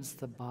sinning against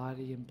the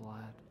body and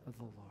blood of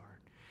the Lord.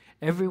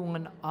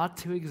 Everyone ought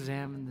to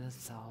examine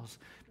themselves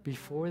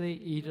before they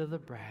eat of the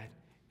bread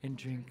and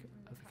drink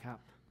of the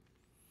cup.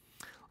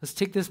 Let's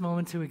take this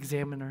moment to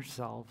examine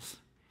ourselves.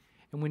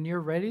 And when you're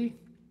ready,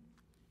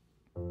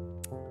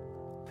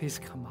 please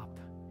come up.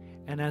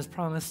 And as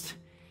promised,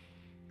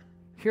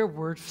 hear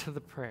words to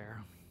the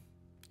prayer.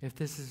 If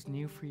this is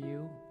new for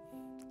you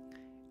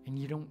and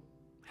you don't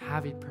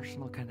have a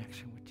personal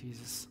connection with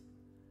Jesus,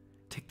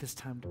 take this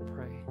time to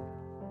pray.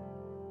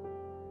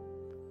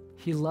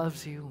 He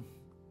loves you.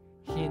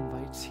 He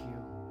invites you.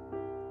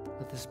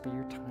 Let this be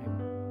your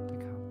time to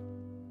come.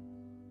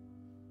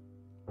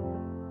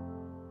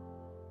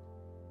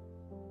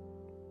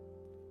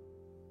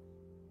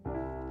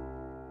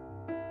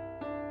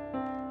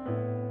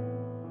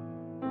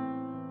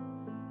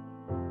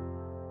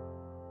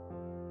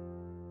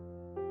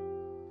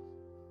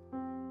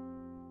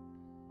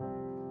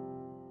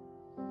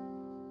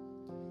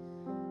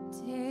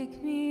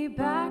 Take me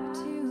back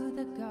to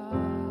the garden.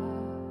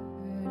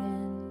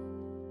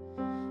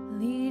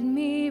 Lead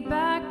me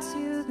back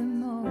to the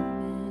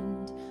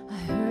moment I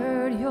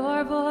heard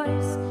your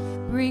voice.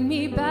 Bring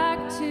me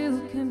back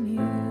to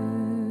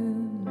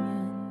communion.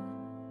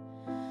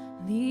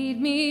 Lead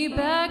me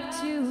back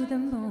to the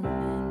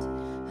moment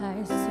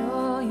I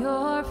saw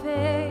your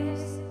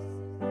face.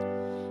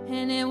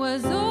 And it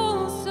was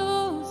all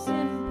so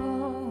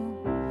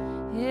simple.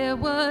 It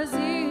was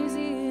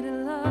easy to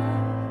love.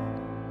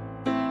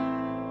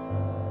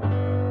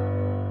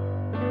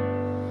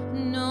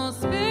 No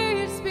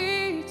space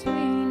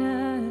between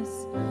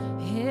us.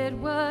 It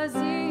was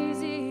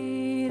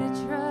easy to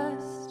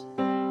trust.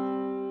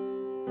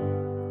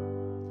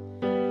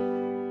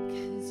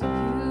 'Cause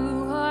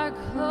you are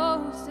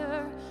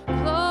closer,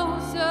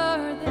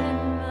 closer than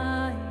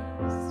my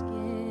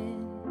skin.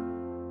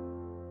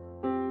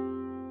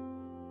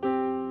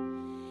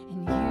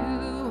 And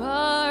you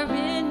are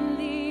in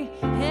the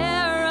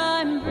air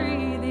I'm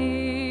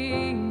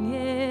breathing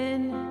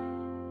in.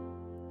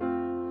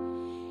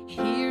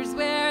 Here's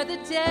where the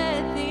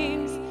dead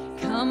things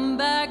come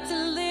back to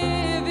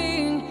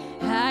living.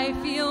 I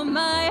feel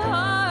my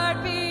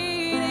heart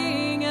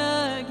beating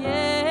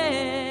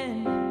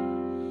again.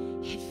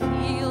 It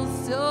feels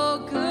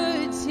so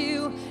good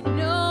to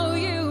know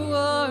you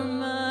are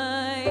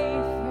my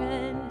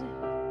friend.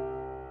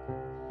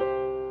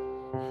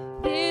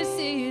 This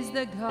is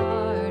the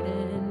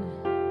garden.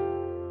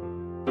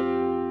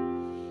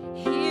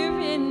 Here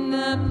in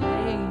the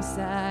place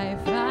I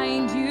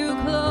find you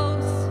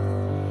close.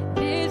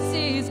 This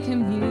is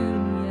communion.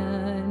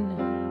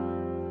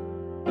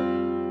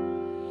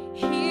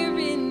 Here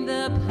in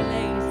the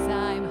place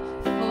I'm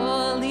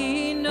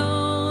fully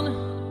known.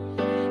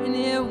 And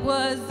it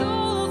was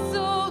all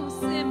so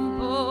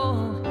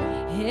simple.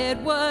 It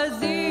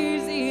was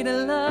easy to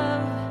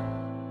love.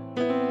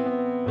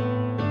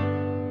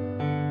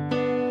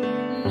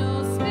 No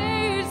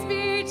space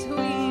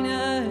between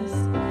us.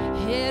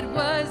 It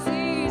was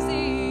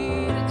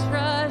easy to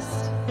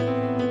trust.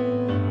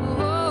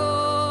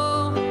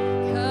 Oh,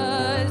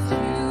 'cause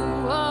you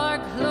are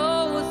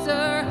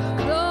closer,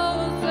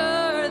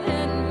 closer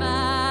than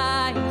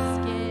my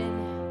skin.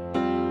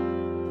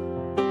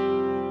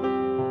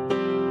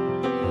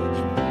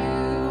 And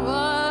you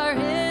are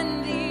in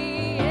the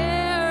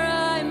air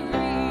I'm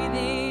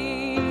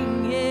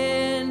breathing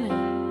in.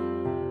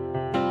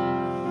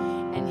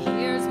 And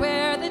here's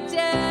where the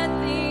dead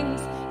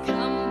things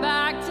come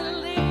back to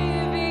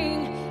living.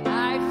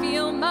 I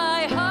feel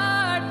my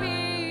heart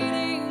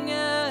beating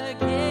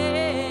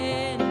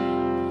again.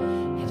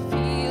 It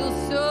feels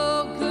so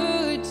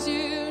good to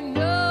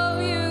know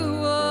you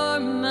are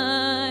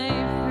my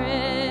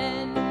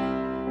friend.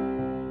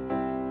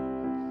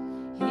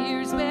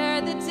 Here's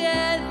where the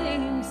dead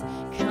things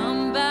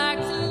come back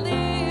to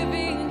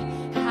living.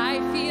 I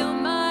feel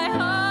my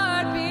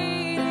heart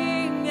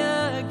beating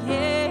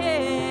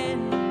again.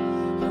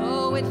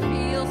 Oh, it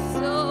feels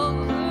so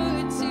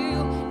good to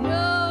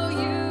know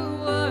you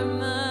are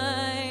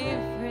my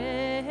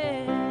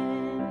friend.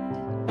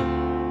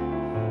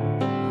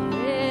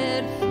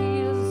 It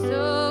feels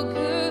so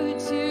good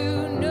to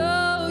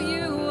know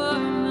you are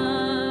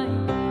my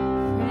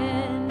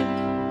friend.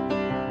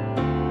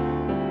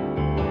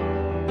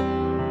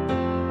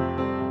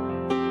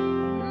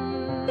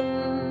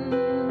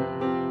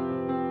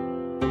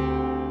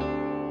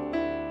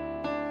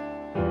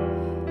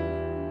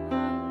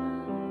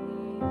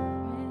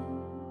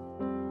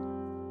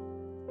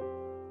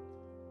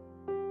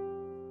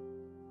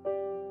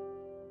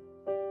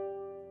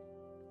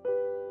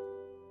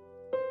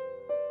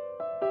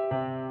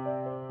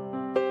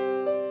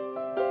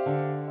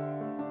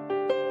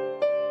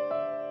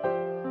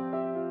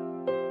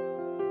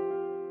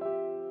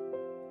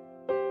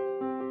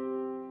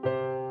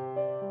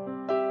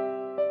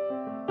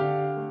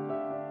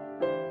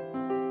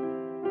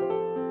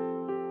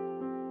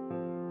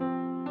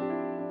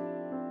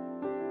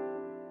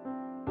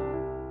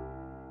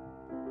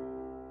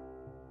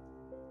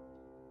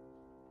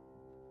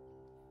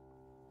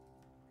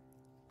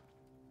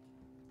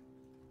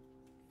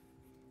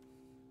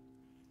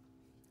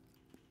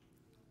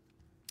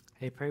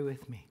 Hey, pray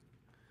with me.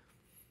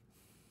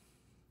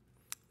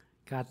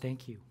 God,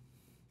 thank you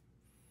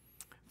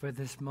for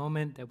this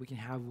moment that we can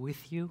have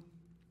with you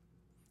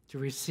to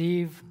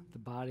receive the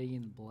body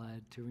and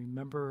blood, to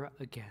remember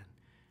again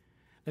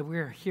that we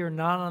are here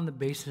not on the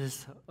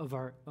basis of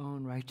our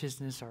own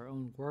righteousness, our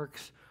own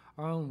works,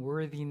 our own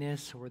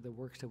worthiness or the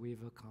works that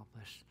we've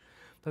accomplished,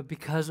 but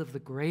because of the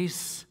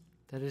grace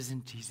that is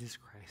in Jesus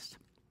Christ,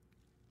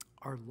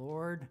 our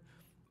Lord,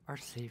 our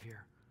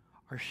Savior,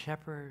 our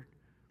shepherd,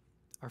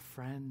 our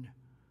friend,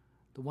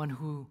 the one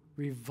who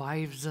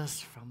revives us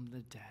from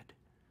the dead.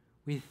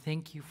 We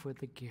thank you for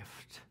the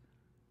gift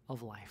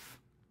of life.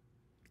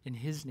 In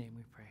his name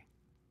we pray.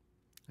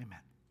 Amen.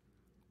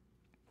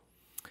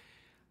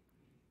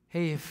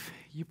 Hey, if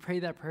you pray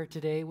that prayer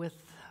today with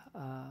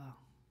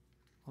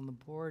on the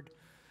board,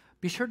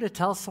 be sure to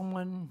tell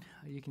someone.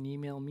 You can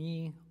email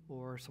me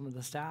or some of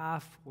the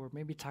staff, or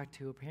maybe talk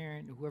to a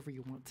parent, whoever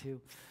you want to.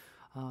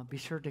 Be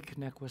sure to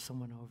connect with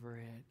someone over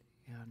it.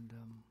 And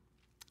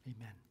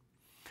amen.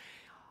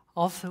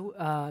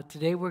 Also,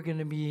 today we're going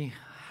to be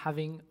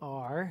having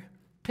our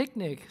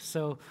picnic.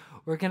 So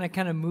we're going to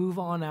kind of move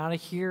on out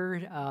of here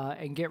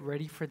and get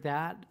ready for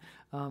that.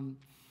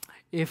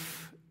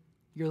 If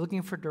you're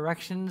looking for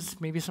directions,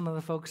 maybe some of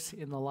the folks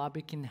in the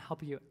lobby can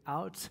help you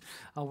out.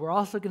 We're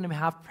also going to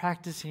have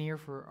practice in here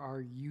for our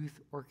youth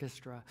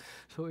orchestra.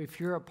 So if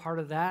you're a part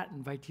of that, I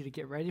invite you to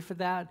get ready for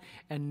that.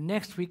 And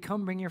next week,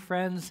 come bring your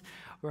friends.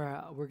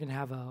 We're going to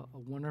have a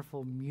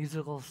wonderful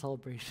musical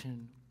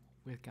celebration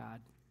with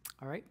God.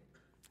 All right?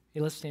 Hey,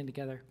 let's stand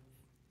together.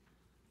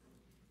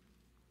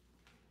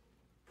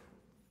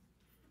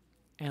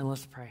 And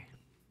let's pray.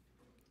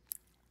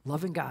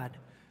 Loving God,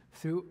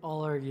 through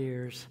all our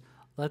years,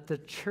 let the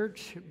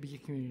church be a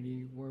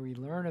community where we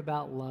learn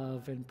about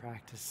love and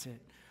practice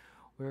it,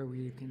 where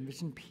we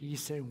envision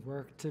peace and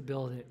work to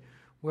build it,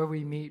 where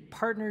we meet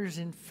partners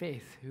in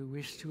faith who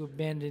wish to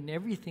abandon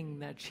everything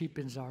that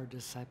cheapens our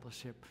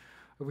discipleship,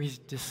 where we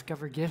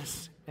discover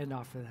gifts and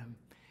offer them.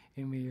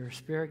 And may your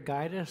Spirit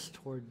guide us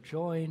toward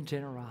joy and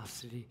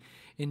generosity.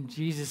 In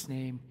Jesus'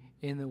 name,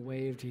 in the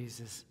way of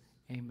Jesus.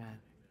 Amen.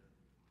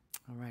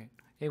 All right.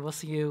 Hey, we'll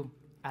see you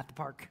at the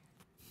park.